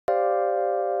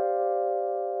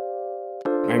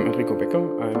I'm Enrico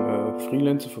Becker. I'm a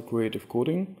freelancer for creative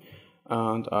coding,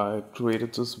 and I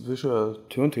created this visual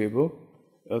turntable.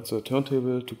 It's a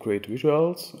turntable to create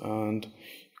visuals, and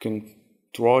you can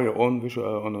draw your own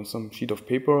visual on some sheet of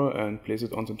paper and place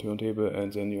it on the turntable,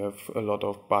 and then you have a lot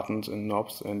of buttons and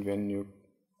knobs, and then you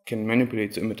can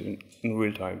manipulate the image in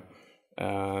real time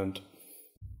and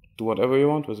do whatever you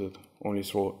want with it. Only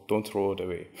don't throw it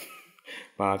away.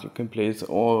 But you can place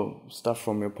all stuff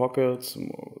from your pockets,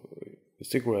 a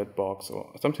cigarette box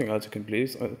or something else you can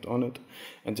place it on it,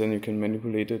 and then you can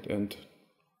manipulate it and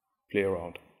play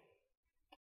around.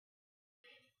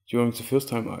 During the first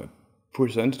time I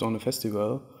presented on a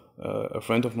festival, a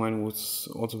friend of mine was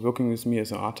also working with me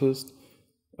as an artist.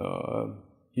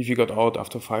 He figured out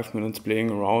after 5 minutes playing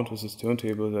around with his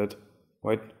turntable that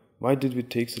why did we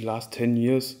take the last 10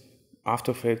 years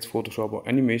After Effects, Photoshop or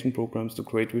animation programs to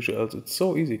create visuals? It's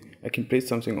so easy. I can place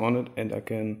something on it and I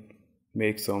can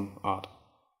make some art.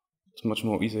 It's a much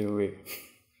more easier way.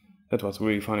 That was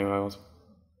really funny. I was,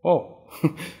 oh,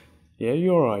 yeah,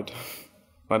 you're right.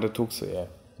 But it took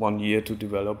 1 year to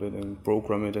develop it and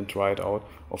program it and try it out.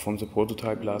 Or from the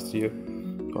prototype last year,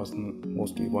 it was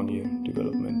mostly 1 year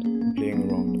development and playing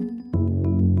around.